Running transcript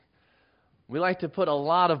We like to put a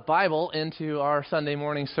lot of Bible into our Sunday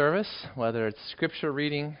morning service, whether it's scripture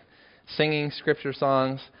reading, singing scripture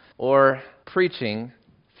songs, or preaching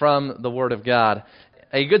from the Word of God.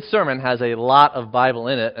 A good sermon has a lot of Bible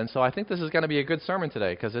in it, and so I think this is going to be a good sermon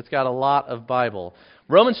today because it's got a lot of Bible.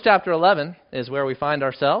 Romans chapter 11 is where we find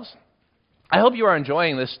ourselves. I hope you are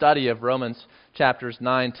enjoying this study of Romans chapters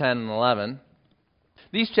 9, 10, and 11.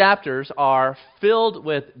 These chapters are filled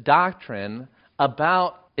with doctrine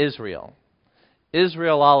about Israel.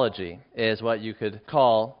 Israelology is what you could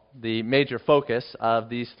call the major focus of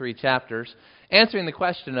these three chapters, answering the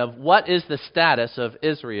question of what is the status of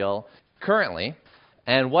Israel currently,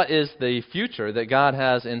 and what is the future that God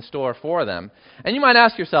has in store for them. And you might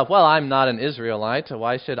ask yourself, well, I'm not an Israelite, so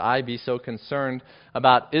why should I be so concerned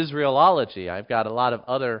about Israelology? I've got a lot of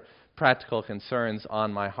other practical concerns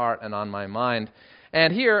on my heart and on my mind.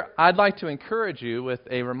 And here, I'd like to encourage you with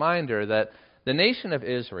a reminder that the nation of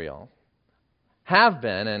Israel have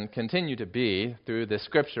been and continue to be, through the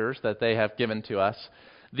scriptures that they have given to us,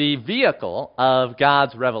 the vehicle of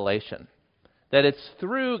God's revelation. That it's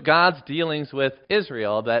through God's dealings with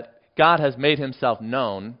Israel that God has made himself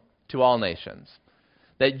known to all nations.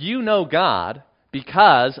 That you know God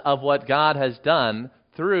because of what God has done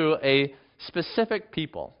through a specific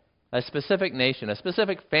people, a specific nation, a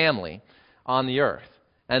specific family on the earth.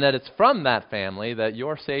 And that it's from that family that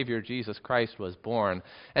your Savior, Jesus Christ, was born.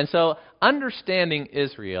 And so understanding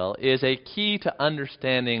Israel is a key to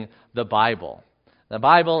understanding the Bible. The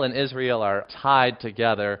Bible and Israel are tied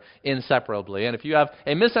together inseparably. And if you have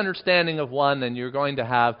a misunderstanding of one, then you're going to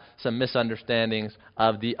have some misunderstandings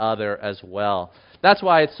of the other as well. That's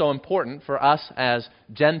why it's so important for us as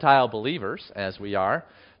Gentile believers, as we are,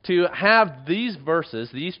 to have these verses,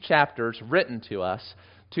 these chapters written to us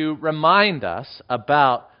to remind us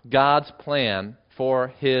about God's plan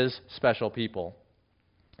for His special people.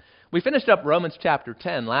 We finished up Romans chapter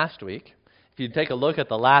 10 last week. If you take a look at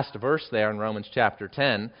the last verse there in Romans chapter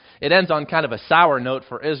 10, it ends on kind of a sour note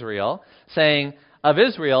for Israel, saying, "Of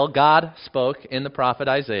Israel God spoke in the prophet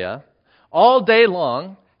Isaiah, 'All day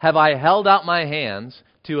long have I held out my hands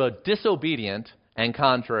to a disobedient and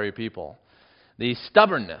contrary people.'" The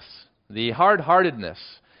stubbornness, the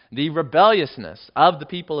hard-heartedness, the rebelliousness of the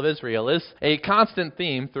people of Israel is a constant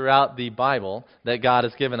theme throughout the Bible that God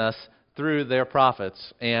has given us through their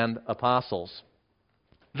prophets and apostles.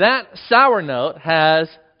 That sour note has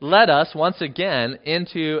led us once again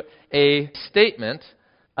into a statement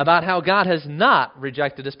about how God has not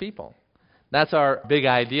rejected His people. That's our big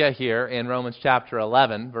idea here in Romans chapter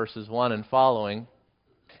 11, verses 1 and following.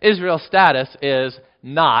 Israel's status is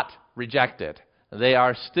not rejected. They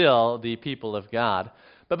are still the people of God.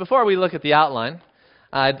 But before we look at the outline,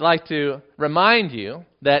 I'd like to remind you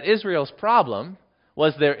that Israel's problem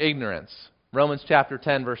was their ignorance. Romans chapter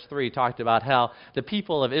 10, verse 3 talked about how the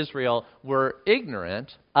people of Israel were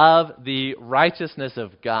ignorant of the righteousness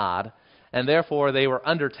of God, and therefore they were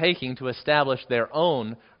undertaking to establish their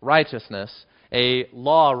own righteousness, a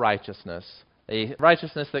law righteousness, a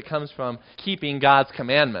righteousness that comes from keeping God's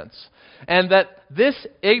commandments. And that this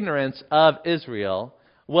ignorance of Israel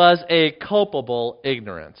was a culpable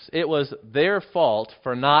ignorance. It was their fault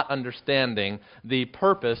for not understanding the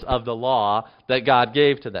purpose of the law that God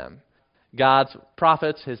gave to them. God's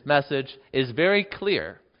prophets, His message is very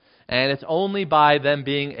clear, and it's only by them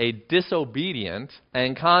being a disobedient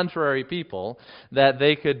and contrary people that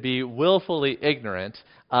they could be willfully ignorant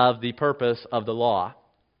of the purpose of the law.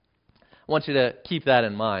 I want you to keep that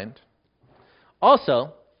in mind.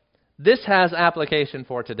 Also, this has application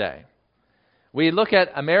for today. We look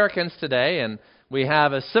at Americans today, and we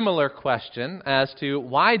have a similar question as to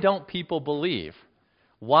why don't people believe?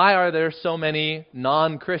 Why are there so many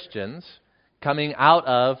non-Christians coming out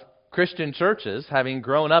of Christian churches, having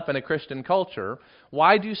grown up in a Christian culture?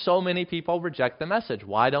 Why do so many people reject the message?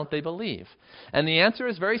 Why don't they believe? And the answer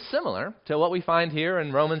is very similar to what we find here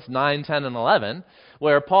in Romans 9, 10, and 11,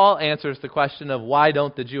 where Paul answers the question of why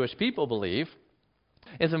don't the Jewish people believe.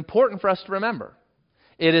 It's important for us to remember.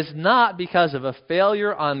 It is not because of a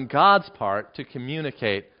failure on God's part to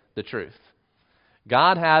communicate the truth.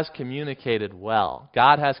 God has communicated well.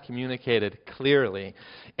 God has communicated clearly.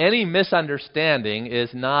 Any misunderstanding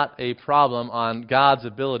is not a problem on God's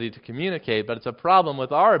ability to communicate, but it's a problem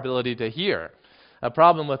with our ability to hear, a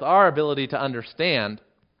problem with our ability to understand,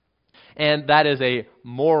 and that is a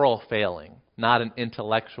moral failing, not an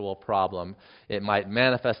intellectual problem. It might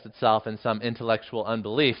manifest itself in some intellectual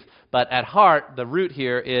unbelief, but at heart, the root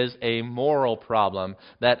here is a moral problem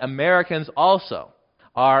that Americans also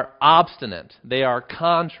are obstinate. They are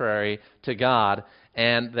contrary to God,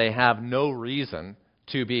 and they have no reason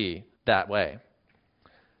to be that way.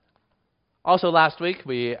 Also last week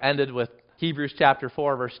we ended with Hebrews chapter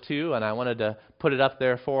 4, verse 2, and I wanted to put it up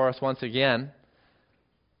there for us once again.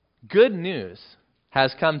 Good news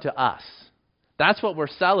has come to us. That's what we're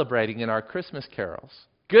celebrating in our Christmas carols.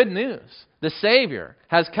 Good news. The Savior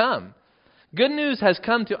has come. Good news has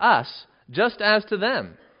come to us just as to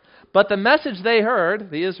them. But the message they heard,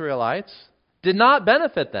 the Israelites, did not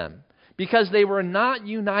benefit them because they were not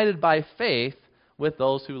united by faith with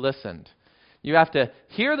those who listened. You have to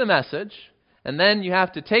hear the message, and then you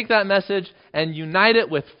have to take that message and unite it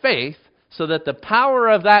with faith so that the power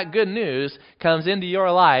of that good news comes into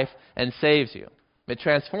your life and saves you. It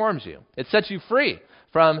transforms you. It sets you free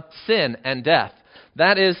from sin and death.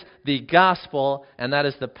 That is the gospel, and that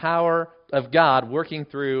is the power of God working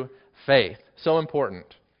through faith. So important.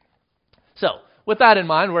 So, with that in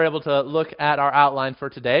mind, we're able to look at our outline for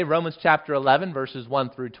today. Romans chapter 11, verses 1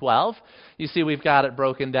 through 12. You see we've got it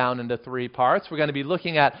broken down into three parts. We're going to be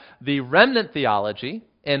looking at the remnant theology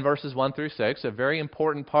in verses 1 through 6. A very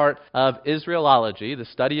important part of Israelology, the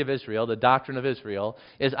study of Israel, the doctrine of Israel,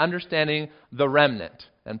 is understanding the remnant.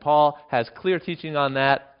 And Paul has clear teaching on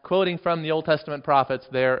that, quoting from the Old Testament prophets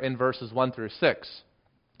there in verses 1 through 6.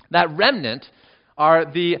 That remnant are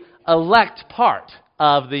the elect part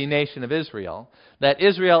of the nation of Israel. That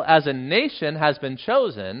Israel as a nation has been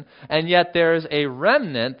chosen, and yet there's a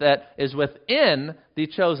remnant that is within the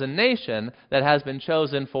chosen nation that has been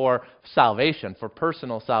chosen for salvation, for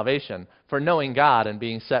personal salvation, for knowing God and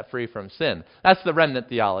being set free from sin. That's the remnant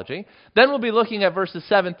theology. Then we'll be looking at verses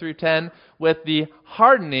 7 through 10 with the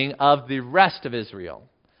hardening of the rest of Israel.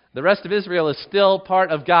 The rest of Israel is still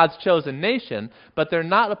part of God's chosen nation, but they're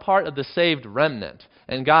not a part of the saved remnant.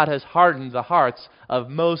 And God has hardened the hearts of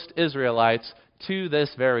most Israelites to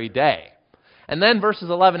this very day. And then verses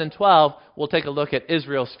 11 and 12, we'll take a look at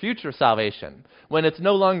Israel's future salvation, when it's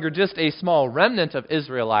no longer just a small remnant of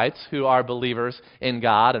Israelites who are believers in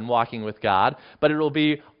God and walking with God, but it will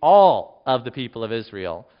be all of the people of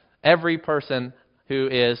Israel. Every person who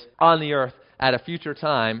is on the earth at a future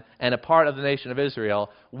time and a part of the nation of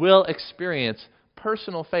Israel will experience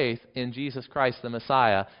personal faith in Jesus Christ the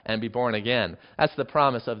Messiah and be born again. That's the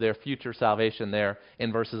promise of their future salvation there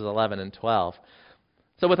in verses 11 and 12.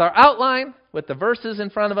 So with our outline, with the verses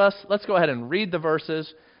in front of us, let's go ahead and read the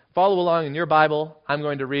verses. Follow along in your Bible. I'm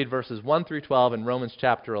going to read verses 1 through 12 in Romans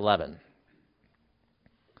chapter 11.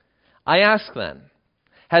 I ask then,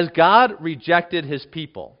 has God rejected his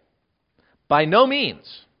people? By no means.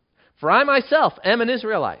 For I myself am an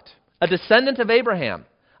Israelite, a descendant of Abraham,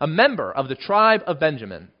 a member of the tribe of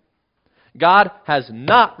Benjamin. God has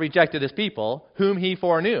not rejected his people, whom he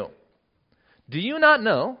foreknew. Do you not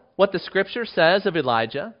know what the Scripture says of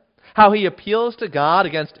Elijah, how he appeals to God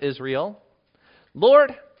against Israel?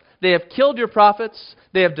 Lord, they have killed your prophets,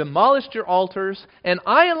 they have demolished your altars, and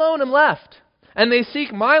I alone am left, and they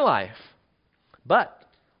seek my life. But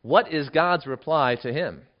what is God's reply to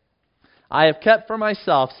him? I have kept for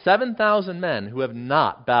myself 7,000 men who have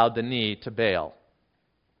not bowed the knee to Baal.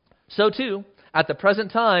 So too, at the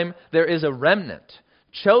present time, there is a remnant,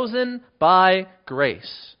 chosen by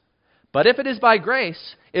grace. But if it is by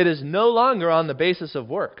grace, it is no longer on the basis of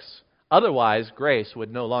works. Otherwise, grace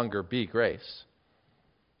would no longer be grace.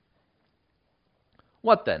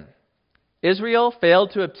 What then? Israel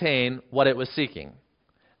failed to obtain what it was seeking.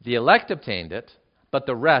 The elect obtained it, but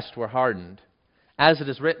the rest were hardened. As it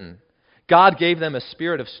is written, God gave them a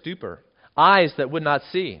spirit of stupor, eyes that would not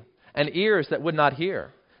see, and ears that would not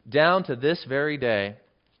hear, down to this very day.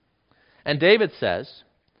 And David says,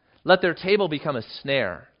 let their table become a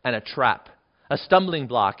snare and a trap, a stumbling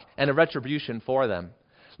block and a retribution for them.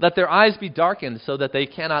 Let their eyes be darkened so that they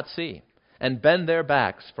cannot see, and bend their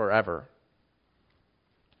backs forever.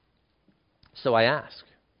 So I ask,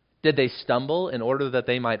 did they stumble in order that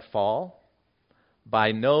they might fall?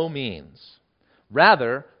 By no means.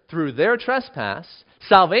 Rather, through their trespass,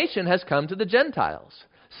 salvation has come to the Gentiles,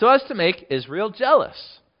 so as to make Israel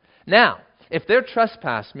jealous. Now, if their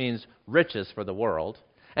trespass means riches for the world,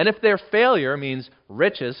 and if their failure means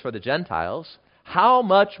riches for the Gentiles, how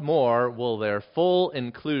much more will their full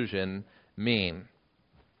inclusion mean?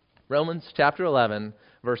 Romans chapter 11,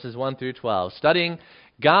 verses 1 through 12, studying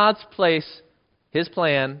God's place, his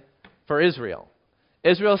plan for Israel.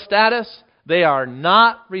 Israel's status, they are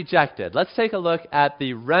not rejected. Let's take a look at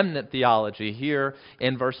the remnant theology here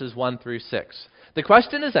in verses 1 through 6. The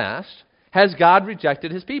question is asked, has God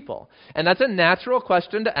rejected his people? And that's a natural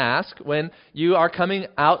question to ask when you are coming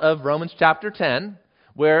out of Romans chapter 10,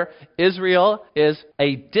 where Israel is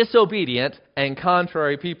a disobedient and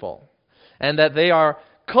contrary people, and that they are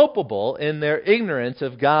culpable in their ignorance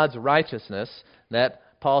of God's righteousness, that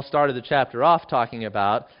Paul started the chapter off talking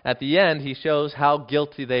about, at the end he shows how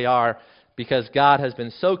guilty they are because God has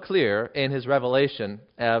been so clear in his revelation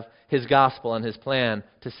of his gospel and his plan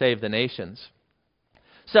to save the nations.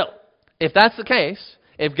 So, if that's the case,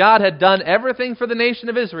 if God had done everything for the nation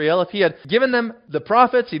of Israel, if he had given them the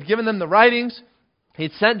prophets, he'd given them the writings,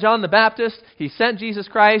 he'd sent John the Baptist, he sent Jesus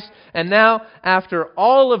Christ, and now, after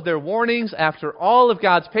all of their warnings, after all of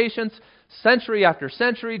God's patience, century after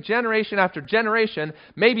century, generation after generation,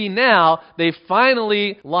 maybe now they've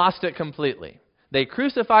finally lost it completely. They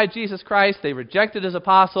crucified Jesus Christ, they rejected his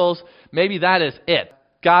apostles, maybe that is it.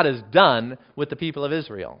 God is done with the people of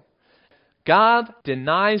Israel. God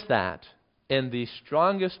denies that in the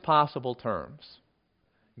strongest possible terms.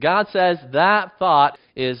 God says that thought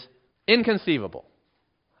is inconceivable,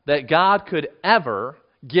 that God could ever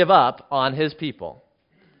give up on his people.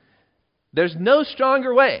 There's no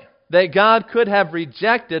stronger way that God could have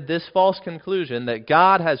rejected this false conclusion that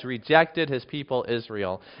God has rejected his people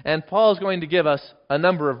Israel. And Paul is going to give us a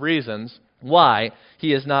number of reasons why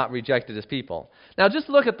he has not rejected his people. Now just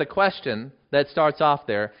look at the question that starts off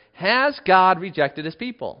there. Has God rejected his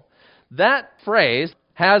people? That phrase,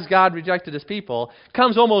 has God rejected his people,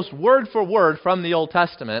 comes almost word for word from the Old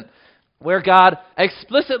Testament, where God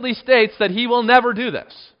explicitly states that he will never do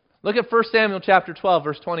this. Look at 1 Samuel chapter 12,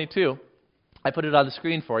 verse 22. I put it on the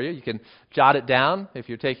screen for you. You can jot it down if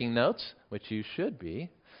you're taking notes, which you should be.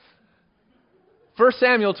 1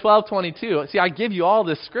 Samuel 12:22. See, I give you all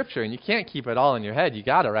this scripture, and you can't keep it all in your head. You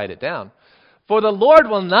got to write it down. For the Lord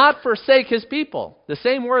will not forsake his people. The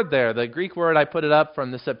same word there, the Greek word, I put it up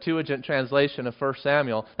from the Septuagint translation of 1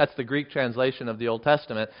 Samuel. That's the Greek translation of the Old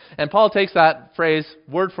Testament. And Paul takes that phrase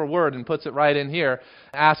word for word and puts it right in here,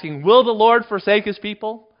 asking, will the Lord forsake his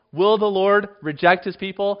people? Will the Lord reject his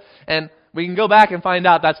people? And we can go back and find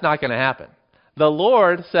out that's not going to happen. The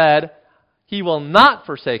Lord said he will not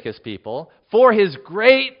forsake his people for his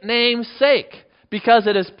great name's sake, because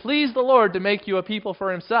it has pleased the Lord to make you a people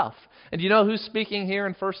for himself. And do you know who's speaking here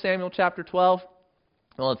in 1 Samuel chapter 12?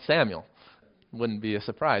 Well, it's Samuel. Wouldn't be a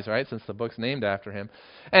surprise, right, since the book's named after him.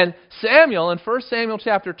 And Samuel in 1 Samuel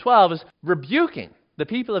chapter 12 is rebuking the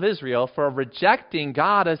people of Israel for rejecting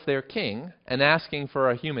God as their king and asking for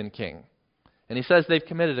a human king. And he says they've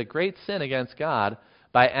committed a great sin against God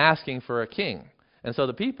by asking for a king. And so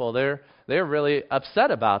the people, they're really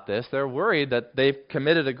upset about this. They're worried that they've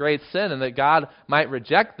committed a great sin and that God might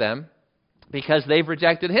reject them because they've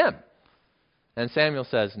rejected him. And Samuel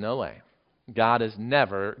says, no way. God is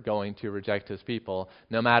never going to reject his people,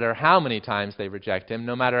 no matter how many times they reject him,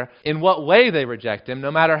 no matter in what way they reject him,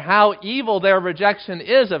 no matter how evil their rejection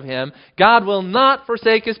is of him, God will not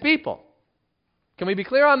forsake his people. Can we be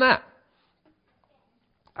clear on that?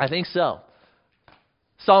 I think so.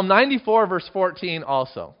 Psalm 94 verse 14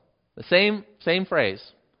 also. The same phrase.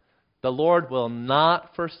 The Lord will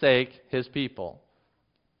not forsake his people.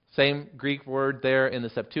 Same Greek word there in the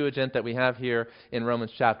Septuagint that we have here in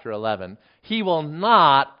Romans chapter 11. He will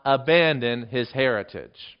not abandon his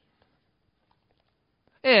heritage.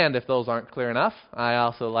 And if those aren't clear enough, I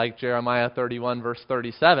also like Jeremiah 31 verse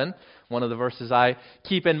 37, one of the verses I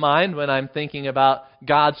keep in mind when I'm thinking about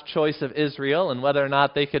God's choice of Israel and whether or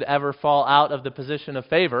not they could ever fall out of the position of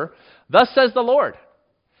favor. Thus says the Lord,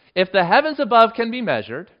 if the heavens above can be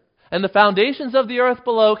measured, and the foundations of the earth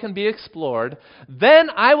below can be explored, then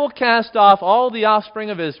I will cast off all the offspring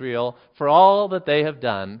of Israel for all that they have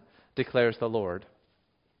done, declares the Lord.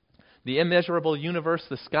 The immeasurable universe,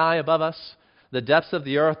 the sky above us, the depths of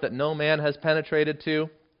the earth that no man has penetrated to,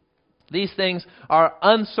 these things are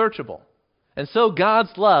unsearchable. And so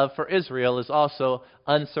God's love for Israel is also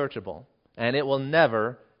unsearchable, and it will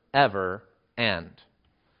never, ever end.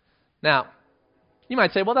 Now, you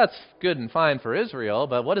might say, well, that's good and fine for Israel,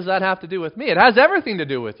 but what does that have to do with me? It has everything to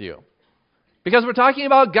do with you. Because we're talking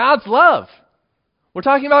about God's love. We're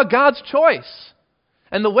talking about God's choice.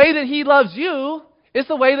 And the way that he loves you is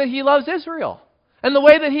the way that he loves Israel. And the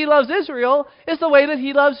way that he loves Israel is the way that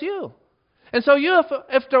he loves you. And so you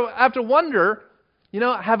have to wonder,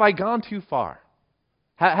 have I gone too far?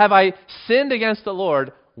 Have I sinned against the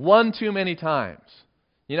Lord one too many times?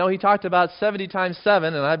 He talked about 70 times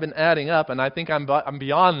 7, and I've been adding up, and I think I'm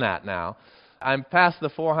beyond that now. I'm past the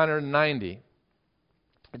 490.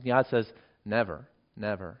 And God says, never,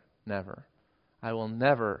 never, never. I will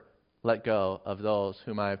never let go of those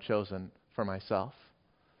whom I have chosen for myself.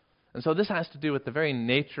 And so this has to do with the very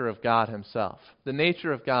nature of God himself, the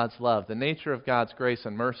nature of God's love, the nature of God's grace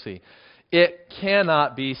and mercy. It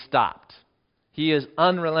cannot be stopped. He is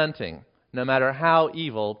unrelenting, no matter how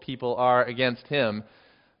evil people are against him.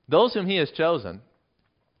 Those whom he has chosen,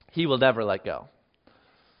 he will never let go.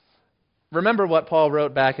 remember what Paul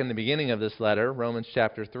wrote back in the beginning of this letter, Romans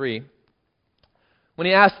chapter 3, when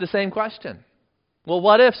he asked the same question. Well,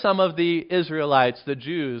 what if some of the Israelites, the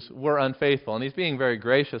Jews, were unfaithful? And he's being very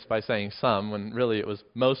gracious by saying some, when really it was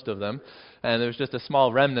most of them. And there was just a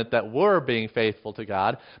small remnant that were being faithful to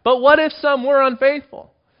God. But what if some were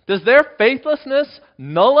unfaithful? Does their faithlessness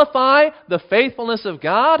nullify the faithfulness of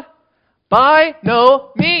God? By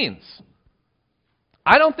no means.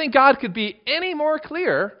 I don't think God could be any more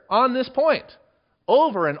clear on this point.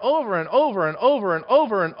 Over and over and over and over and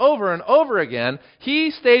over and over and over again,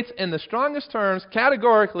 he states in the strongest terms,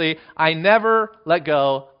 categorically, I never let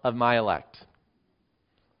go of my elect.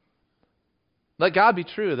 Let God be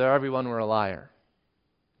true, though everyone were a liar.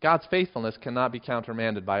 God's faithfulness cannot be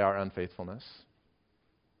countermanded by our unfaithfulness.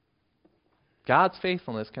 God's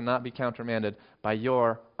faithfulness cannot be countermanded by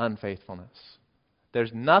your unfaithfulness.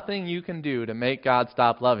 There's nothing you can do to make God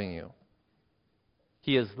stop loving you.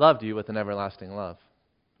 He has loved you with an everlasting love.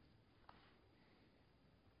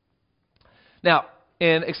 Now,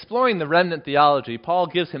 in exploring the remnant theology, Paul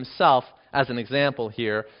gives himself as an example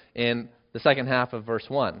here in the second half of verse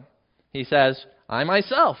 1. He says, I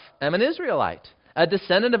myself am an Israelite, a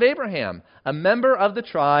descendant of Abraham, a member of the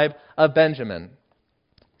tribe of Benjamin.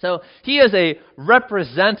 So he is a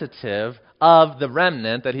representative of the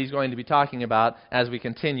remnant that he's going to be talking about as we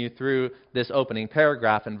continue through this opening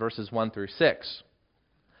paragraph in verses 1 through 6.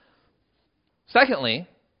 Secondly,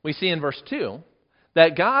 we see in verse 2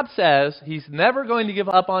 that God says he's never going to give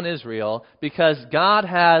up on Israel because God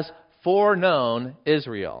has foreknown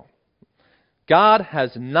Israel. God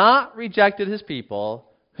has not rejected his people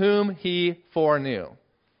whom he foreknew.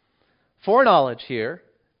 Foreknowledge here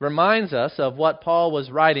reminds us of what Paul was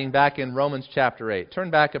writing back in Romans chapter 8. Turn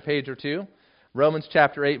back a page or two. Romans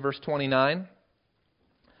chapter 8, verse 29.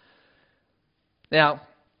 Now,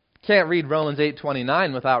 can't read Romans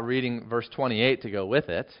 8:29 without reading verse 28 to go with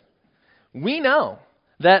it. We know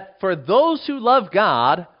that for those who love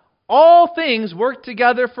God, all things work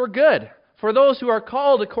together for good, for those who are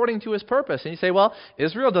called according to his purpose. And you say, well,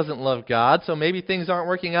 Israel doesn't love God, so maybe things aren't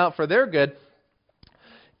working out for their good.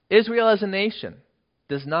 Israel as a nation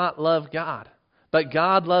does not love God, but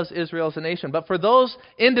God loves Israel as a nation. But for those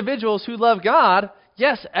individuals who love God,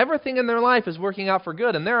 yes, everything in their life is working out for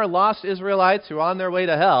good. And there are lost Israelites who are on their way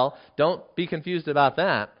to hell. Don't be confused about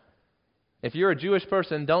that. If you're a Jewish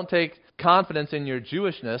person, don't take confidence in your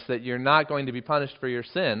Jewishness that you're not going to be punished for your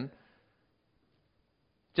sin.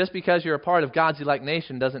 Just because you're a part of God's elect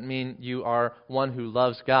nation doesn't mean you are one who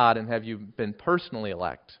loves God and have you been personally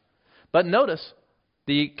elect. But notice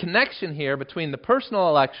the connection here between the personal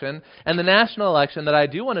election and the national election that I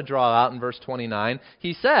do want to draw out in verse 29.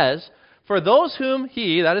 He says, for those whom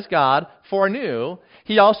he, that is God, foreknew,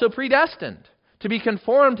 he also predestined to be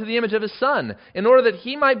conformed to the image of his Son, in order that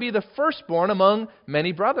he might be the firstborn among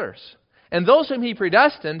many brothers. And those whom he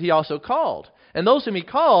predestined, he also called. And those whom he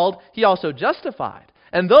called, he also justified.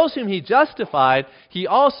 And those whom he justified, he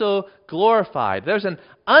also glorified. There's an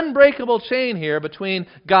unbreakable chain here between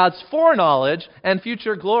God's foreknowledge and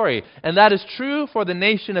future glory. And that is true for the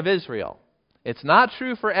nation of Israel. It's not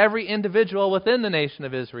true for every individual within the nation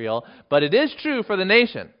of Israel, but it is true for the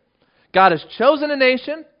nation. God has chosen a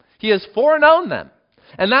nation. He has foreknown them.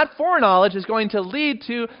 And that foreknowledge is going to lead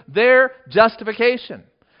to their justification.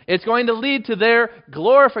 It's going to lead to their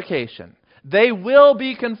glorification. They will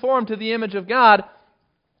be conformed to the image of God.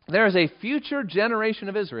 There is a future generation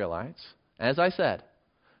of Israelites, as I said,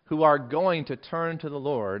 who are going to turn to the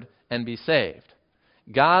Lord and be saved.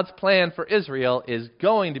 God's plan for Israel is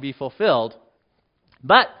going to be fulfilled.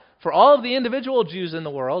 But for all of the individual Jews in the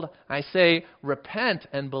world, I say, repent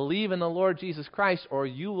and believe in the Lord Jesus Christ, or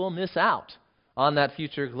you will miss out on that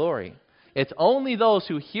future glory. It's only those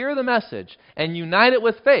who hear the message and unite it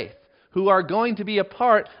with faith who are going to be a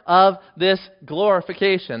part of this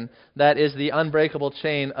glorification that is the unbreakable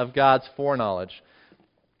chain of God's foreknowledge.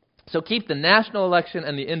 So keep the national election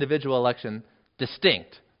and the individual election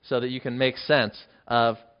distinct so that you can make sense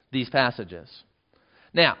of these passages.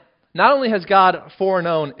 Now, not only has God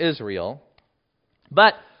foreknown Israel,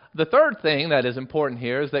 but the third thing that is important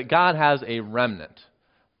here is that God has a remnant.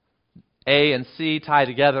 A and C tie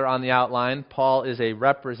together on the outline. Paul is a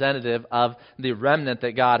representative of the remnant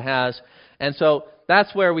that God has. And so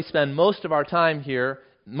that's where we spend most of our time here.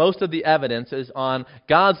 Most of the evidence is on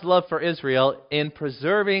God's love for Israel in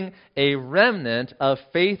preserving a remnant of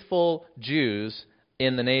faithful Jews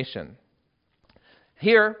in the nation.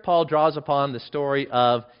 Here, Paul draws upon the story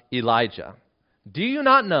of Elijah. Do you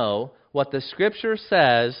not know what the Scripture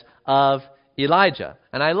says of Elijah?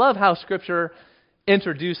 And I love how Scripture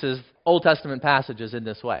introduces Old Testament passages in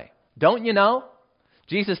this way. Don't you know?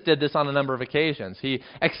 Jesus did this on a number of occasions. He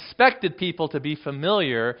expected people to be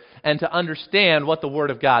familiar and to understand what the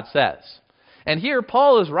Word of God says. And here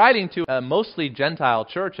Paul is writing to a mostly Gentile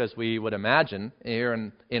church, as we would imagine,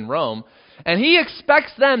 here in Rome, and he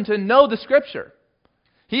expects them to know the Scripture.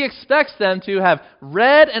 He expects them to have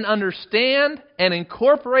read and understand and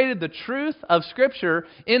incorporated the truth of Scripture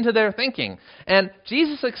into their thinking. And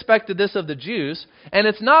Jesus expected this of the Jews, and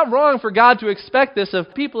it's not wrong for God to expect this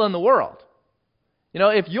of people in the world. You know,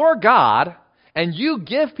 if you're God and you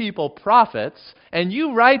give people prophets and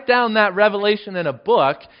you write down that revelation in a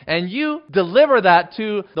book and you deliver that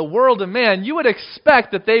to the world of man, you would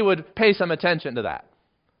expect that they would pay some attention to that.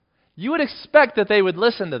 You would expect that they would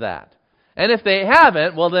listen to that. And if they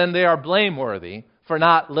haven't, well, then they are blameworthy for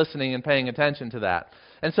not listening and paying attention to that.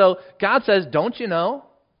 And so God says, don't you know?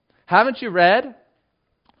 Haven't you read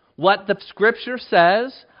what the Scripture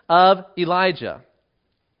says of Elijah?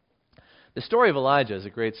 The story of Elijah is a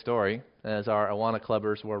great story, as our Awana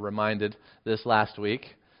Clubbers were reminded this last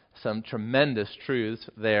week. Some tremendous truths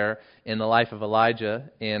there in the life of Elijah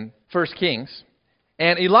in 1 Kings.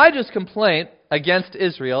 And Elijah's complaint against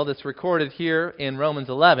Israel, that's recorded here in Romans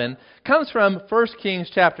 11, comes from 1 Kings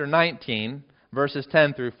chapter 19, verses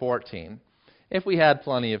 10 through 14. If we had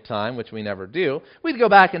plenty of time, which we never do, we'd go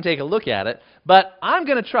back and take a look at it. But I'm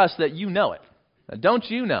going to trust that you know it. Now, don't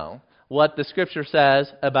you know what the Scripture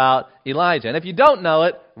says about Elijah? And if you don't know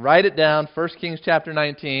it, write it down, 1 Kings chapter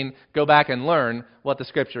 19, go back and learn what the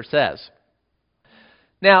Scripture says.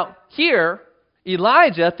 Now, here,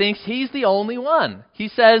 Elijah thinks he's the only one. He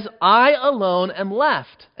says, I alone am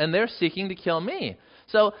left, and they're seeking to kill me.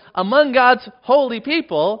 So among God's holy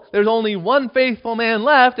people, there's only one faithful man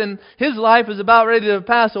left, and his life is about ready to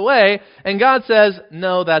pass away. And God says,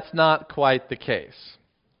 no, that's not quite the case.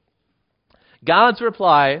 God's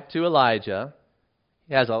reply to Elijah,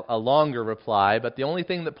 he has a longer reply, but the only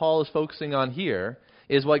thing that Paul is focusing on here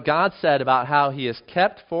is what God said about how he has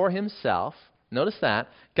kept for himself. Notice that.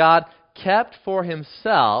 God kept for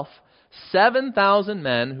himself 7,000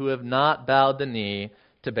 men who have not bowed the knee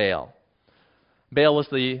to Baal. Baal was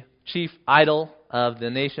the chief idol of the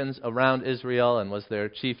nations around Israel and was their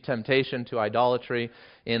chief temptation to idolatry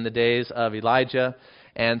in the days of Elijah.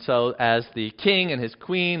 And so as the king and his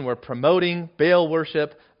queen were promoting Baal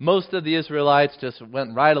worship, most of the Israelites just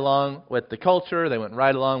went right along with the culture. They went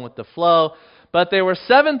right along with the flow. But there were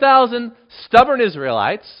 7,000 stubborn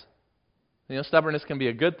Israelites. You know, stubbornness can be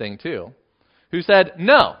a good thing too, who said,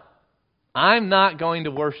 no, I'm not going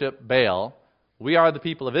to worship Baal. We are the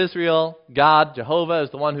people of Israel. God, Jehovah, is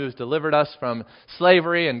the one who has delivered us from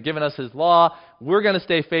slavery and given us His law. We're going to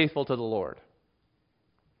stay faithful to the Lord.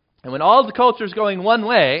 And when all the culture is going one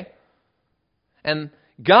way, and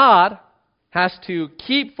God has to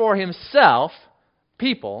keep for Himself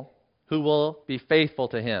people who will be faithful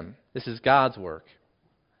to Him. This is God's work.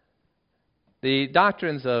 The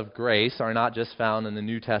doctrines of grace are not just found in the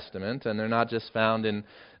New Testament, and they're not just found in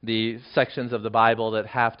the sections of the Bible that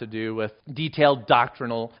have to do with detailed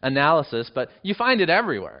doctrinal analysis, but you find it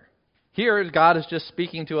everywhere. Here, God is just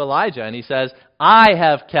speaking to Elijah, and He says, I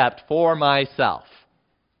have kept for myself.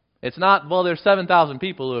 It's not, well, there's 7,000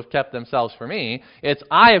 people who have kept themselves for me. It's,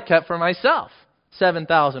 I have kept for myself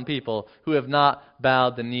 7,000 people who have not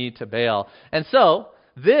bowed the knee to Baal. And so,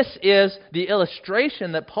 this is the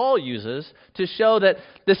illustration that Paul uses to show that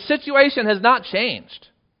the situation has not changed.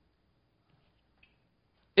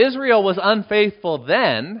 Israel was unfaithful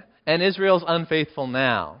then, and Israel's unfaithful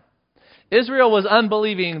now. Israel was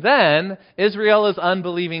unbelieving then, Israel is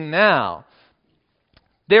unbelieving now.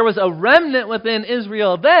 There was a remnant within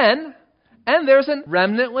Israel then, and there's a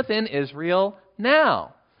remnant within Israel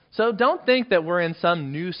now. So don't think that we're in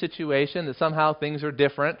some new situation, that somehow things are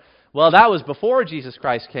different. Well, that was before Jesus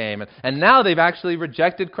Christ came, and now they've actually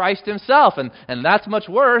rejected Christ Himself, and that's much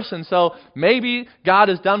worse, and so maybe God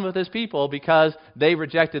is done with His people because they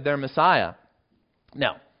rejected their Messiah.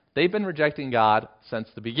 No, they've been rejecting God since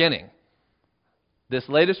the beginning. This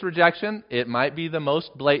latest rejection, it might be the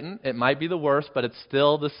most blatant, it might be the worst, but it's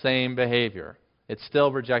still the same behavior. It's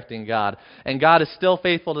still rejecting God. And God is still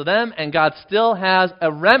faithful to them, and God still has a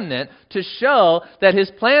remnant to show that His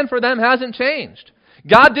plan for them hasn't changed.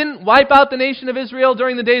 God didn't wipe out the nation of Israel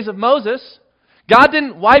during the days of Moses. God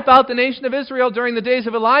didn't wipe out the nation of Israel during the days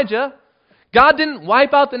of Elijah. God didn't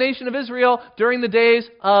wipe out the nation of Israel during the days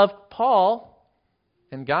of Paul.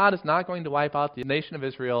 And God is not going to wipe out the nation of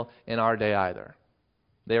Israel in our day either.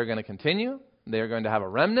 They are going to continue. They are going to have a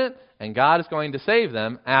remnant. And God is going to save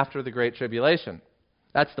them after the Great Tribulation.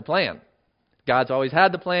 That's the plan. God's always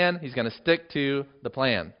had the plan. He's going to stick to the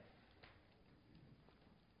plan.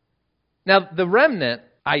 Now, the remnant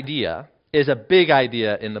idea is a big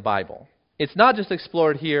idea in the Bible. It's not just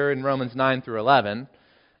explored here in Romans 9 through 11.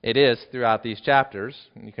 It is throughout these chapters.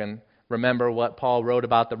 You can remember what Paul wrote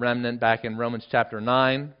about the remnant back in Romans chapter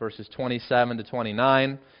 9, verses 27 to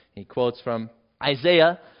 29. He quotes from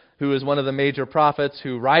Isaiah, who is one of the major prophets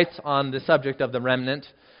who writes on the subject of the remnant.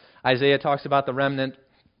 Isaiah talks about the remnant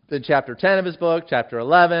in chapter 10 of his book, chapter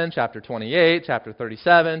 11, chapter 28, chapter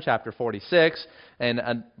 37, chapter 46,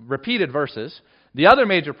 and repeated verses. The other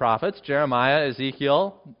major prophets, Jeremiah,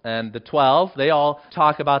 Ezekiel, and the 12, they all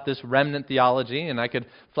talk about this remnant theology, and I could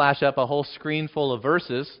flash up a whole screen full of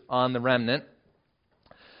verses on the remnant.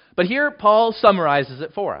 But here Paul summarizes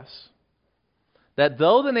it for us. That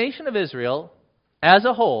though the nation of Israel as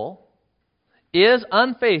a whole is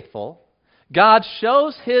unfaithful, God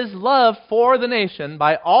shows His love for the nation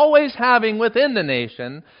by always having within the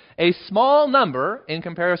nation a small number, in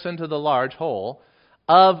comparison to the large whole,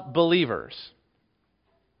 of believers.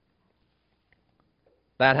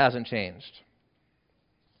 That hasn't changed.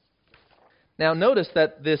 Now notice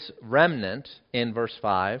that this remnant in verse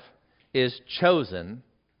 5 is chosen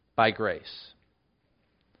by grace.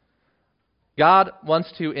 God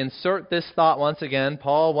wants to insert this thought once again.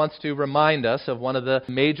 Paul wants to remind us of one of the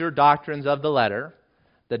major doctrines of the letter,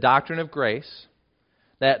 the doctrine of grace,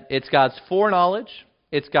 that it's God's foreknowledge,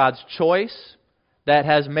 it's God's choice that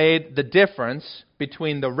has made the difference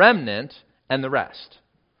between the remnant and the rest,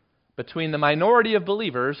 between the minority of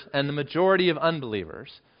believers and the majority of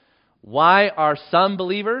unbelievers. Why are some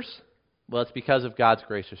believers? Well, it's because of God's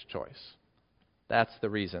gracious choice. That's the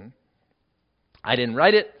reason. I didn't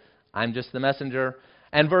write it. I'm just the messenger.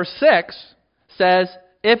 And verse 6 says,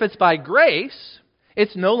 if it's by grace,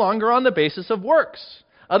 it's no longer on the basis of works.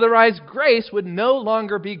 Otherwise, grace would no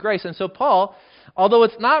longer be grace. And so Paul, although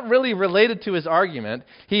it's not really related to his argument,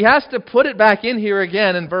 he has to put it back in here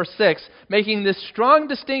again in verse 6, making this strong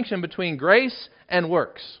distinction between grace and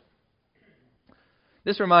works.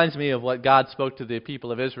 This reminds me of what God spoke to the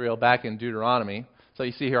people of Israel back in Deuteronomy. So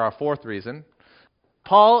you see here our fourth reason.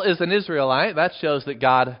 Paul is an Israelite. That shows that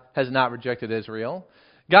God has not rejected Israel.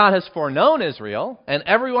 God has foreknown Israel, and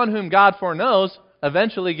everyone whom God foreknows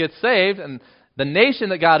eventually gets saved, and the nation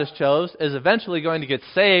that God has chose is eventually going to get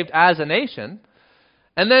saved as a nation.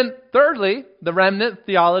 And then thirdly, the remnant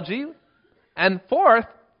theology. And fourth,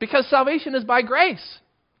 because salvation is by grace.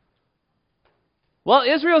 Well,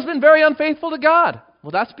 Israel's been very unfaithful to God.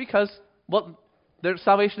 Well, that's because, their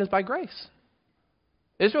salvation is by grace.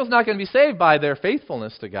 Israel's not going to be saved by their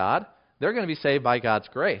faithfulness to God. They're going to be saved by God's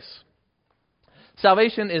grace.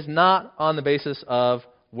 Salvation is not on the basis of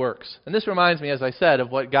works. And this reminds me, as I said,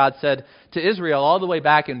 of what God said to Israel all the way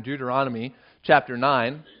back in Deuteronomy chapter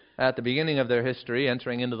 9, at the beginning of their history,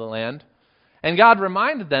 entering into the land. And God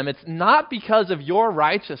reminded them, it's not because of your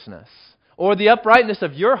righteousness or the uprightness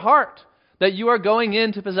of your heart that you are going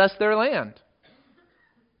in to possess their land.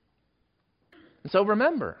 And so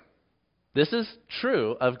remember, this is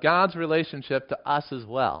true of God's relationship to us as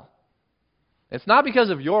well. It's not because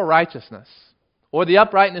of your righteousness or the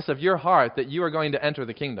uprightness of your heart that you are going to enter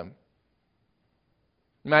the kingdom.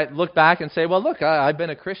 You might look back and say, well, look, I've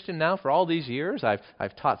been a Christian now for all these years.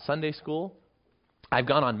 I've taught Sunday school. I've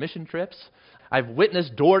gone on mission trips. I've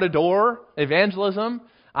witnessed door-to-door evangelism.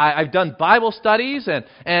 I've done Bible studies,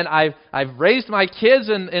 and I've raised my kids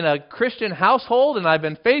in a Christian household, and I've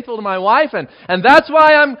been faithful to my wife, and that's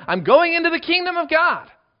why I'm going into the kingdom of God.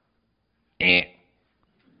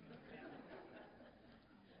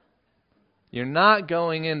 You're not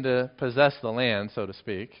going in to possess the land, so to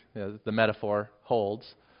speak, as the metaphor holds,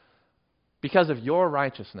 because of your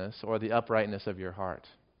righteousness or the uprightness of your heart.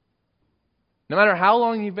 No matter how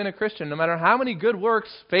long you've been a Christian, no matter how many good works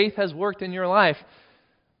faith has worked in your life,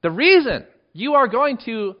 the reason you are going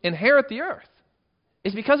to inherit the earth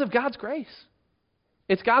is because of God's grace.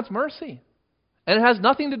 It's God's mercy. And it has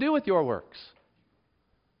nothing to do with your works.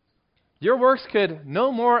 Your works could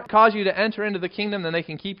no more cause you to enter into the kingdom than they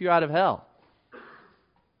can keep you out of hell.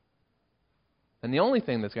 And the only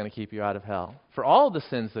thing that's going to keep you out of hell, for all the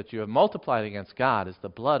sins that you have multiplied against God, is the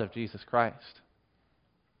blood of Jesus Christ.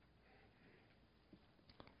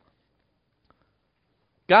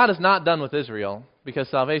 God is not done with Israel because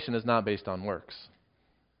salvation is not based on works.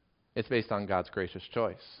 It's based on God's gracious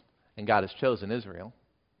choice. And God has chosen Israel.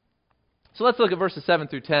 So let's look at verses 7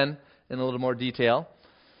 through 10 in a little more detail.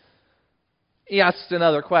 He asks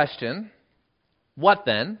another question. What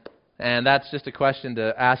then? And that's just a question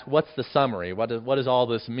to ask, what's the summary? What does all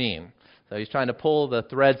this mean? So he's trying to pull the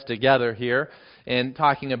threads together here in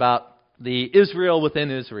talking about the Israel within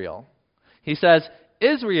Israel. He says,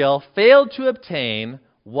 Israel failed to obtain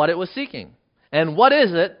what it was seeking. And what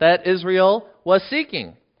is it that Israel was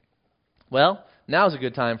seeking? Well, now's a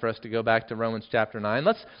good time for us to go back to Romans chapter 9.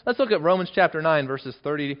 Let's look at Romans chapter 9, verses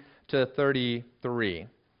 30 to 33.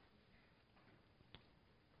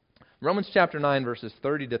 Romans chapter 9, verses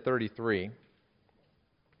 30 to 33.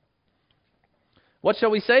 What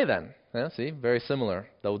shall we say then? Well, see, very similar.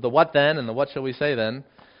 The what then and the what shall we say then.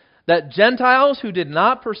 That Gentiles who did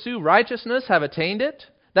not pursue righteousness have attained it.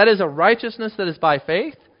 That is a righteousness that is by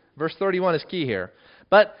faith. Verse 31 is key here.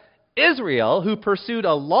 But Israel, who pursued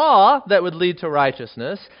a law that would lead to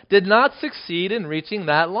righteousness, did not succeed in reaching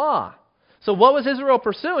that law. So what was Israel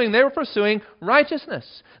pursuing? They were pursuing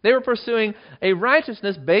righteousness. They were pursuing a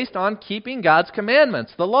righteousness based on keeping God's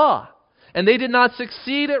commandments, the law. And they did not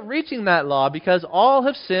succeed at reaching that law because all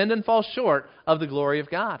have sinned and fall short of the glory of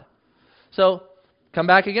God. So, come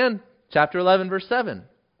back again, chapter 11, verse 7.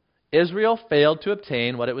 Israel failed to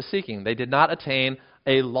obtain what it was seeking. They did not attain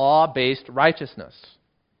a law-based righteousness.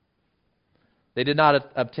 They did not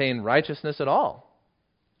obtain righteousness at all.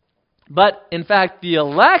 But, in fact, the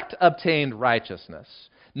elect obtained righteousness,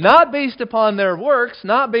 not based upon their works,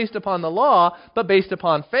 not based upon the law, but based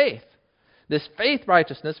upon faith. This faith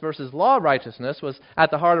righteousness versus law righteousness was at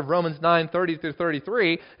the heart of Romans 9, 30 through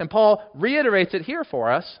 33, and Paul reiterates it here for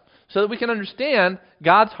us so that we can understand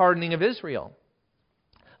God's hardening of Israel.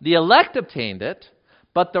 The elect obtained it,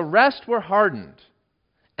 but the rest were hardened,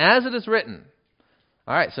 as it is written.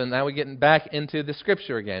 All right, so now we're getting back into the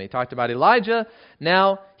Scripture again. He talked about Elijah.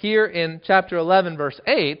 Now, here in chapter 11, verse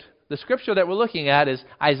 8, the Scripture that we're looking at is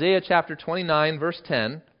Isaiah chapter 29, verse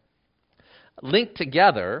 10, linked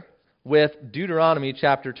together with Deuteronomy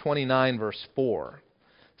chapter 29, verse 4.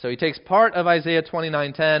 So he takes part of Isaiah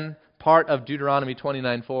 29:10, part of Deuteronomy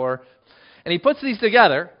 29:4, and he puts these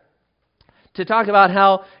together to talk about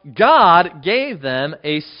how God gave them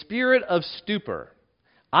a spirit of stupor,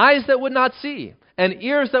 eyes that would not see, and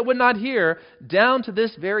ears that would not hear, down to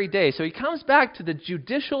this very day. So he comes back to the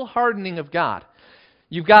judicial hardening of God.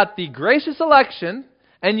 You've got the gracious election,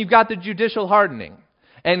 and you've got the judicial hardening.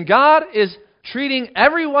 And God is treating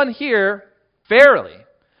everyone here fairly,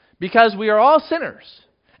 because we are all sinners.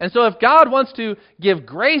 And so if God wants to give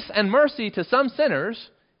grace and mercy to some sinners,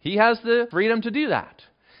 He has the freedom to do that.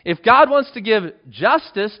 If God wants to give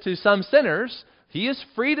justice to some sinners, He is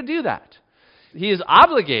free to do that. He is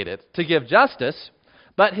obligated to give justice,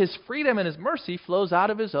 but His freedom and His mercy flows out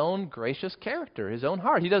of His own gracious character, His own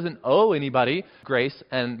heart. He doesn't owe anybody grace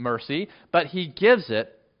and mercy, but He gives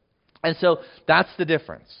it. And so that's the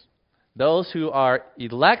difference. Those who are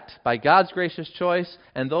elect by God's gracious choice,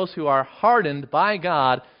 and those who are hardened by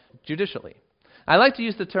God judicially. I like to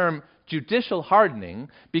use the term judicial hardening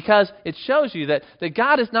because it shows you that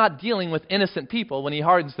God is not dealing with innocent people when He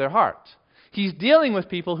hardens their heart. He's dealing with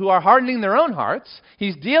people who are hardening their own hearts.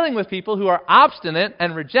 He's dealing with people who are obstinate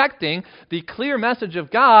and rejecting the clear message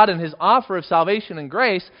of God and His offer of salvation and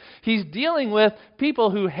grace. He's dealing with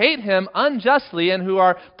people who hate Him unjustly and who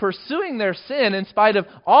are pursuing their sin in spite of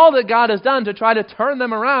all that God has done to try to turn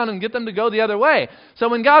them around and get them to go the other way. So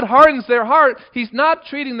when God hardens their heart, He's not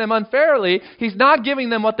treating them unfairly. He's not giving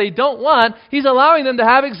them what they don't want. He's allowing them to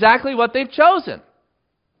have exactly what they've chosen.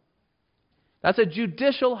 That's a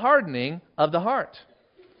judicial hardening of the heart.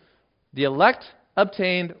 The elect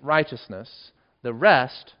obtained righteousness. The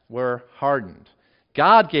rest were hardened.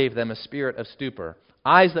 God gave them a spirit of stupor,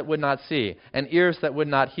 eyes that would not see, and ears that would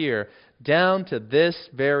not hear, down to this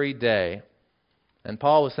very day. And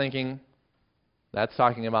Paul was thinking, that's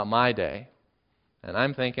talking about my day. And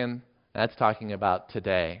I'm thinking, that's talking about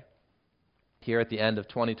today. Here at the end of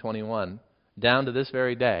 2021, down to this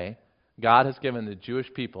very day, God has given the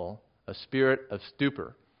Jewish people a spirit of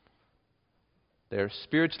stupor. They're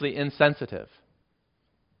spiritually insensitive.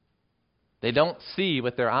 They don't see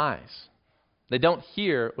with their eyes. They don't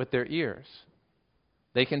hear with their ears.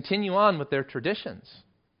 They continue on with their traditions,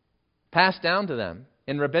 passed down to them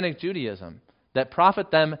in rabbinic Judaism, that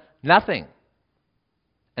profit them nothing.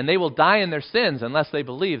 And they will die in their sins unless they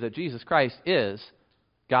believe that Jesus Christ is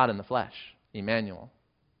God in the flesh, Emmanuel.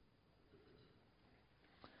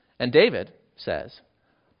 And David says,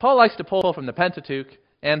 Paul likes to pull from the Pentateuch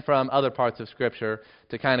and from other parts of Scripture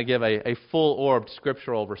to kind of give a full-orbed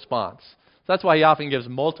scriptural response. So that's why he often gives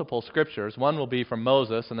multiple scriptures. One will be from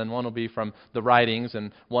Moses, and then one will be from the writings,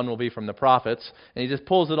 and one will be from the prophets. And he just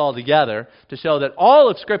pulls it all together to show that all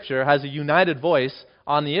of Scripture has a united voice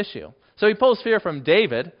on the issue. So he pulls here from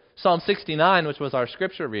David, Psalm 69, which was our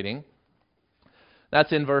scripture reading.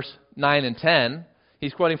 That's in verse 9 and 10.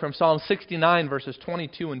 He's quoting from Psalm 69, verses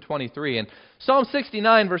 22 and 23. And Psalm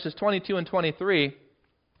 69, verses 22 and 23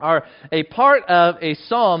 are a part of a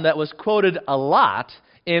psalm that was quoted a lot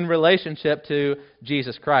in relationship to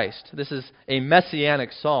Jesus Christ. This is a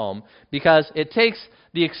messianic psalm because it takes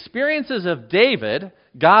the experiences of David,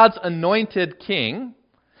 God's anointed king,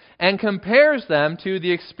 and compares them to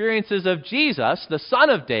the experiences of Jesus, the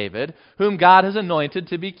son of David, whom God has anointed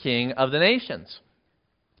to be king of the nations.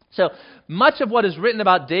 So much of what is written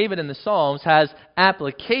about David in the Psalms has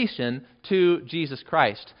application to Jesus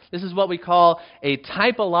Christ. This is what we call a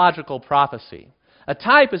typological prophecy. A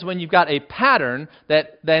type is when you've got a pattern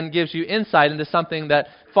that then gives you insight into something that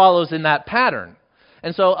follows in that pattern.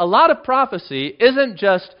 And so a lot of prophecy isn't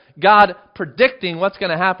just God predicting what's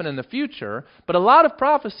going to happen in the future, but a lot of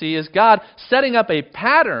prophecy is God setting up a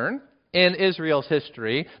pattern in Israel's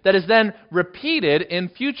history that is then repeated in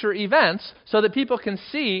future events so that people can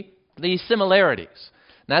see these similarities.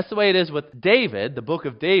 And that's the way it is with David, the book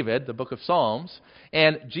of Psalms,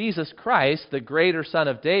 and Jesus Christ, the greater son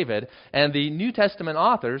of David. And the New Testament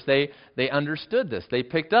authors, they understood this. They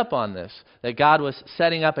picked up on this, that God was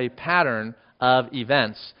setting up a pattern of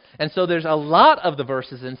events. And so there's a lot of the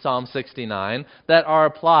verses in Psalm 69 that are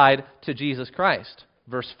applied to Jesus Christ.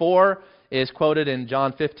 Verse 4 is quoted in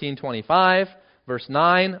John 15:25. Verse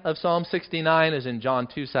 9 of Psalm 69 is in John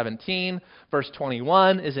 2:17. Verse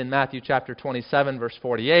 21 is in Matthew chapter 27, verse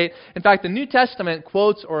 48. In fact, the New Testament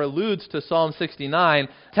quotes or alludes to Psalm 69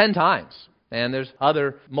 10 times. And there's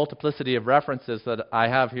other multiplicity of references that I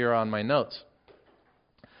have here on my notes.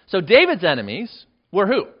 So David's enemies were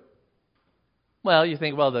who? Well, you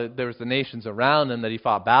think, there was the nations around him that he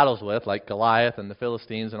fought battles with, like Goliath and the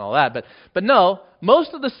Philistines and all that. But no,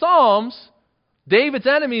 most of the Psalms, David's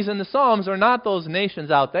enemies in the Psalms are not those nations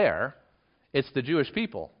out there. It's the Jewish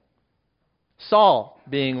people. Saul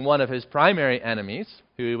being one of his primary enemies,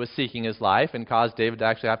 who was seeking his life and caused David to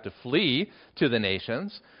actually have to flee to the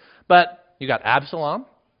nations. But you got Absalom,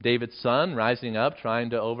 David's son, rising up, trying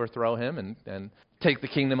to overthrow him and take the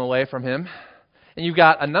kingdom away from him. And you've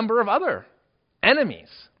got a number of other enemies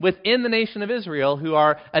within the nation of Israel who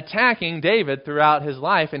are attacking David throughout his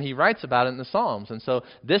life, and he writes about it in the Psalms. And so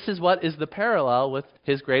this is what is the parallel with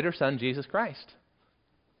his greater son, Jesus Christ.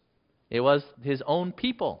 It was his own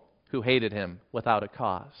people who hated him without a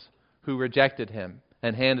cause, who rejected him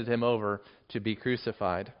and handed him over to be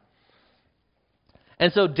crucified.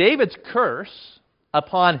 And so David's curse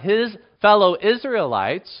upon his fellow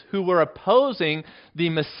Israelites who were opposing the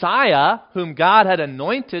Messiah whom God had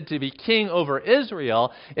anointed to be king over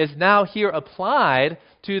Israel is now here applied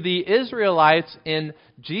to the Israelites in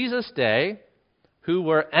Jesus' day who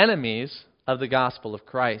were enemies of the gospel of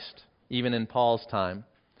Christ, even in Paul's time.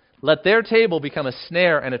 Let their table become a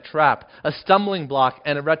snare and a trap, a stumbling block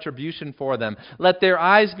and a retribution for them. Let their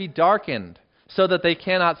eyes be darkened so that they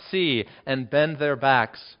cannot see, and bend their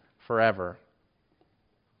backs forever.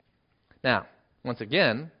 Now, once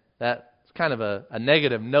again, that's kind of a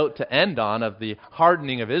negative note to end on of the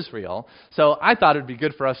hardening of Israel. So I thought it would be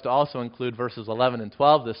good for us to also include verses 11 and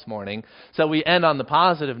 12 this morning. So we end on the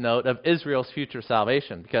positive note of Israel's future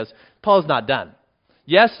salvation, because Paul's not done.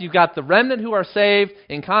 Yes, you've got the remnant who are saved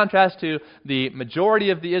in contrast to the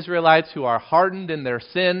majority of the Israelites who are hardened in their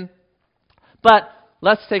sin. But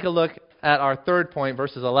let's take a look at our third point,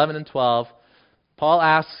 verses 11 and 12. Paul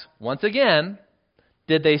asks, once again,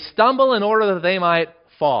 did they stumble in order that they might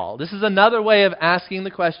fall? This is another way of asking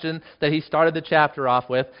the question that he started the chapter off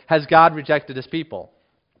with. Has God rejected his people?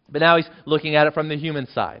 But now he's looking at it from the human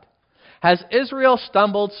side. Has Israel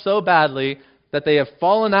stumbled so badly that they have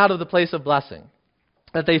fallen out of the place of blessing?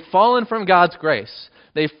 That they've fallen from God's grace?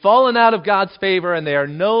 They've fallen out of God's favor and they are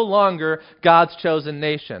no longer God's chosen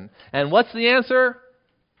nation. And what's the answer?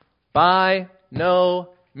 By no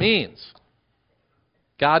means.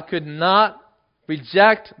 God could not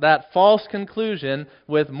reject that false conclusion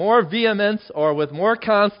with more vehemence or with more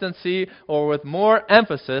constancy or with more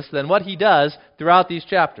emphasis than what he does throughout these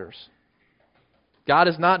chapters. God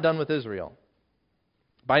is not done with Israel.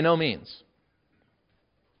 By no means.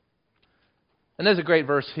 And there's a great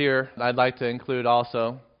verse here that I'd like to include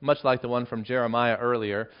also, much like the one from Jeremiah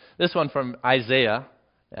earlier. This one from Isaiah,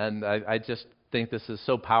 and I just think this is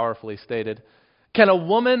so powerfully stated. Can a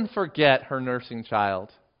woman forget her nursing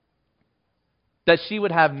child, that she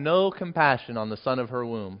would have no compassion on the son of her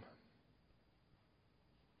womb?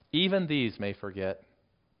 Even these may forget,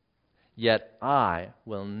 yet I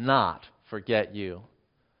will not forget you.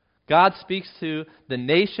 God speaks to the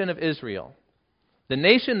nation of Israel, the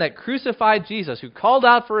nation that crucified Jesus, who called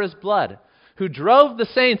out for his blood, who drove the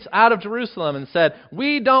saints out of Jerusalem and said,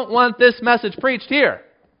 we don't want this message preached here.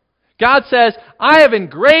 God says, I have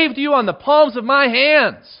engraved you on the palms of my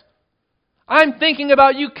hands. I'm thinking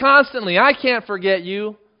about you constantly. I can't forget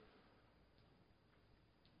you.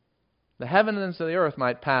 The heavens and the earth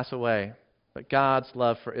might pass away, but God's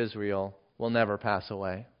love for Israel will never pass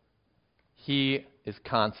away. He is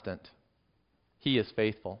constant. He is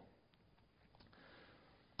faithful.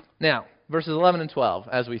 Now, verses 11 and 12,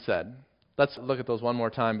 as we said. Let's look at those one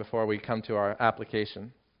more time before we come to our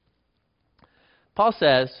application. Paul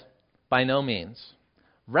says, by no means.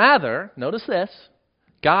 Rather, notice this,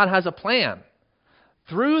 God has a plan.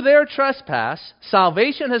 Through their trespass,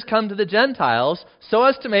 salvation has come to the Gentiles so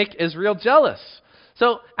as to make Israel jealous.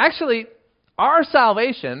 So, actually, our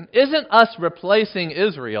salvation isn't us replacing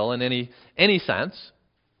Israel in any sense,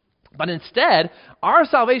 but instead, our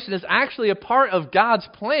salvation is actually a part of God's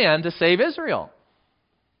plan to save Israel.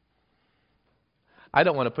 I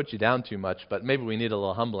don't want to put you down too much, but maybe we need a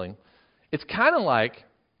little humbling. It's kind of like,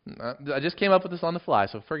 I just came up with this on the fly,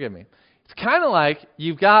 so forgive me. It's kind of like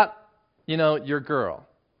you've got, your girl,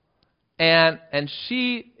 and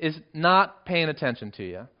she is not paying attention to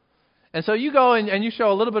you. And so you go and you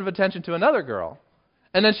show a little bit of attention to another girl,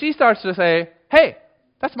 and then she starts to say, hey,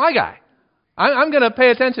 that's my guy. I'm going to pay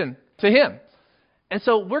attention to him. And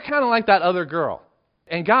so we're kind of like that other girl,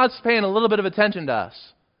 and God's paying a little bit of attention to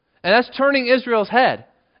us. And that's turning Israel's head.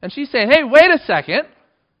 And she's saying, hey, wait a second.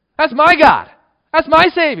 That's my God. That's my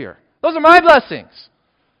Savior. Those are my blessings.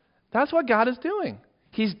 That's what God is doing.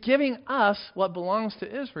 He's giving us what belongs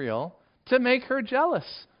to Israel to make her jealous.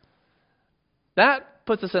 That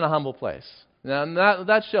puts us in a humble place. Now,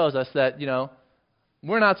 that shows us that,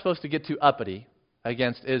 we're not supposed to get too uppity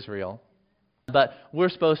against Israel. But we're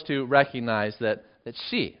supposed to recognize that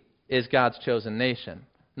she is God's chosen nation,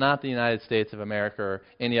 not the United States of America or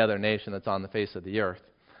any other nation that's on the face of the earth.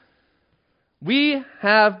 We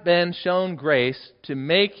have been shown grace to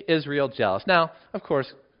make Israel jealous. Now, of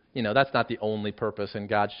course, that's not the only purpose in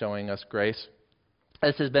God showing us grace.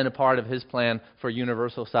 This has been a part of His plan for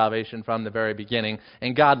universal salvation from the very beginning,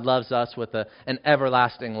 and God loves us with an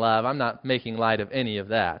everlasting love. I'm not making light of any of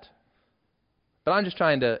that. But I'm just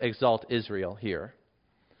trying to exalt Israel here.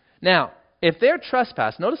 Now, if their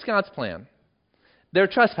trespass, notice God's plan. Their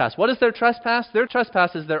trespass. What is their trespass? Their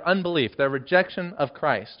trespass is their unbelief, their rejection of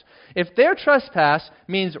Christ. If their trespass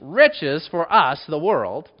means riches for us, the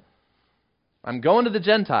world, I'm going to the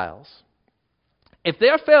Gentiles. If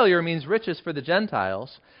their failure means riches for the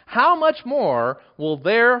Gentiles, how much more will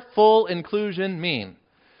their full inclusion mean?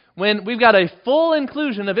 When we've got a full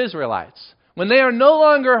inclusion of Israelites, when they are no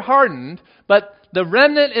longer hardened, but the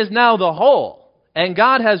remnant is now the whole, and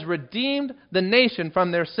God has redeemed the nation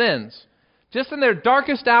from their sins. Just in their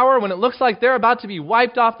darkest hour, when it looks like they're about to be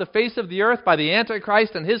wiped off the face of the earth by the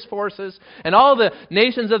Antichrist and his forces, and all the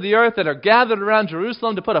nations of the earth that are gathered around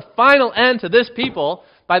Jerusalem to put a final end to this people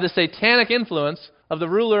by the satanic influence of the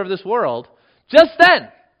ruler of this world, just then,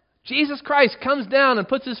 Jesus Christ comes down and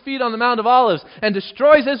puts His feet on the Mount of Olives and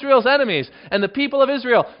destroys Israel's enemies. And the people of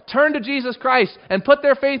Israel turn to Jesus Christ and put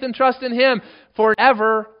their faith and trust in Him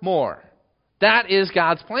forevermore. That is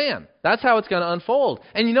God's plan. That's how it's going to unfold.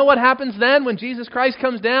 And you know what happens then when Jesus Christ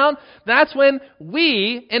comes down? That's when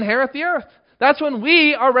we inherit the earth. That's when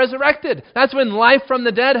we are resurrected. That's when life from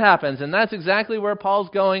the dead happens. And that's exactly where Paul's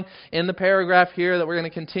going in the paragraph here that we're going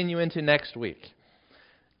to continue into next week.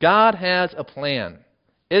 God has a plan.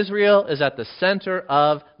 Israel is at the center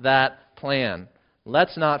of that plan.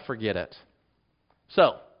 Let's not forget it.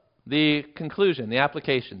 So, the conclusion, the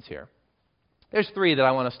applications here. There's 3 that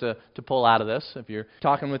I want us to pull out of this. If you're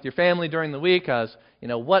talking with your family during the week,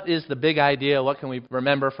 what is the big idea? What can we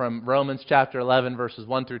remember from Romans chapter 11, verses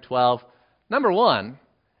 1 through 12? Number 1,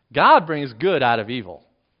 God brings good out of evil.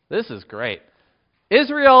 This is great.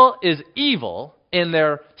 Israel is evil in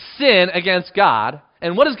their sin against God.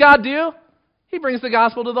 And what does God do? He brings the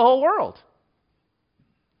gospel to the whole world.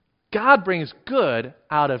 God brings good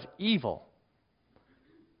out of evil.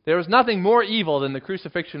 There was nothing more evil than the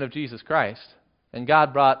crucifixion of Jesus Christ. And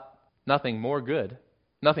God brought nothing more good.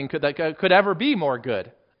 Nothing that could ever be more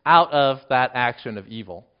good out of that action of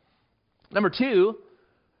evil. Number 2,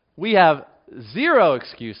 we have 0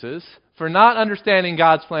 excuses for not understanding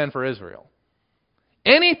God's plan for Israel.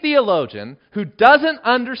 Any theologian who doesn't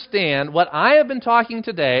understand what I have been talking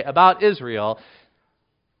today about Israel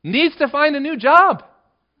needs to find a new job.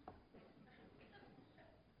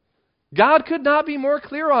 God could not be more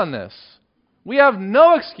clear on this. We have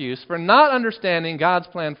no excuse for not understanding God's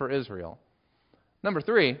plan for Israel. Number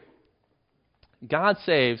 3, God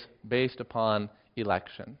saves based upon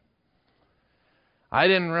election. I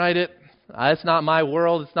didn't write it. It's not my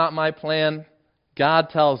world. It's not my plan. God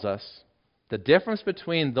tells us the difference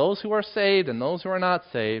between those who are saved and those who are not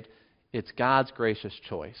saved, it's God's gracious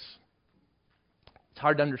choice. It's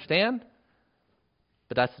hard to understand,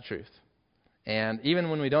 but that's the truth. And even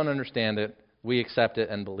when we don't understand it, we accept it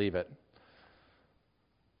and believe it.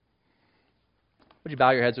 Would you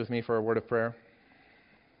bow your heads with me for a word of prayer?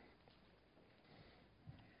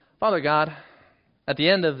 Father God, at the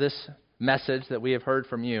end of this message that we have heard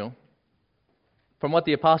from you, from what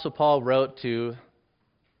the Apostle Paul wrote to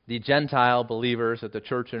the Gentile believers at the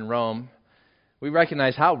church in Rome, we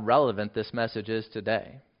recognize how relevant this message is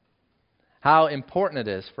today. How important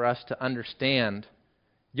it is for us to understand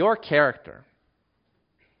your character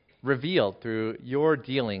revealed through your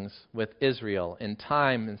dealings with Israel in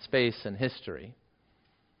time and space and history.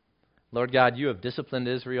 Lord God, you have disciplined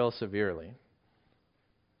Israel severely.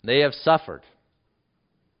 They have suffered,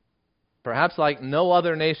 perhaps like no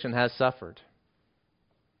other nation has suffered.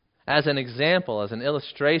 As an example, as an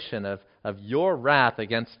illustration of your wrath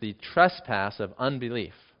against the trespass of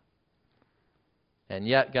unbelief. And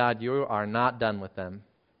yet, God, you are not done with them.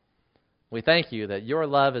 We thank you that your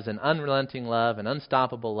love is an unrelenting love, an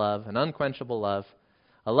unstoppable love, an unquenchable love,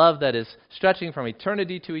 a love that is stretching from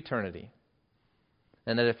eternity to eternity.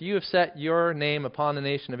 And that if you have set your name upon the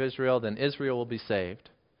nation of Israel, then Israel will be saved.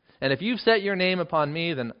 And if you've set your name upon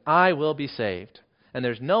me, then I will be saved. And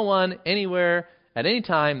there's no one anywhere at any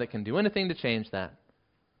time that can do anything to change that.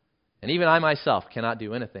 And even I myself cannot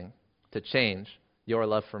do anything to change your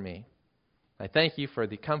love for me. I thank you for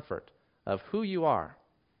the comfort of who you are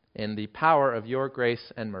in the power of your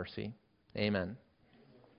grace and mercy. Amen.